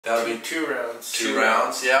That'll be 2 rounds. 2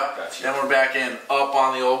 rounds, yeah. Gotcha. Then we're back in up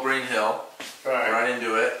on the old green hill. Right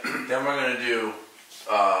into it. Then we're gonna do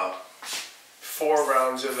 4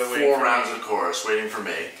 rounds of the 4 rounds of the chorus, waiting for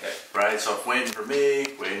me. Okay. Right? So waiting for me,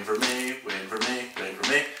 waiting for me, waiting for me, waiting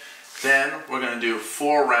for me. Then we're gonna do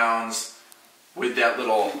 4 rounds with that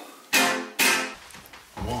little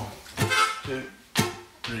 1, 2,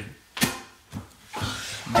 3.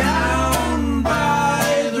 Down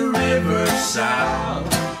by the riverside,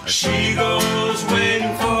 she goes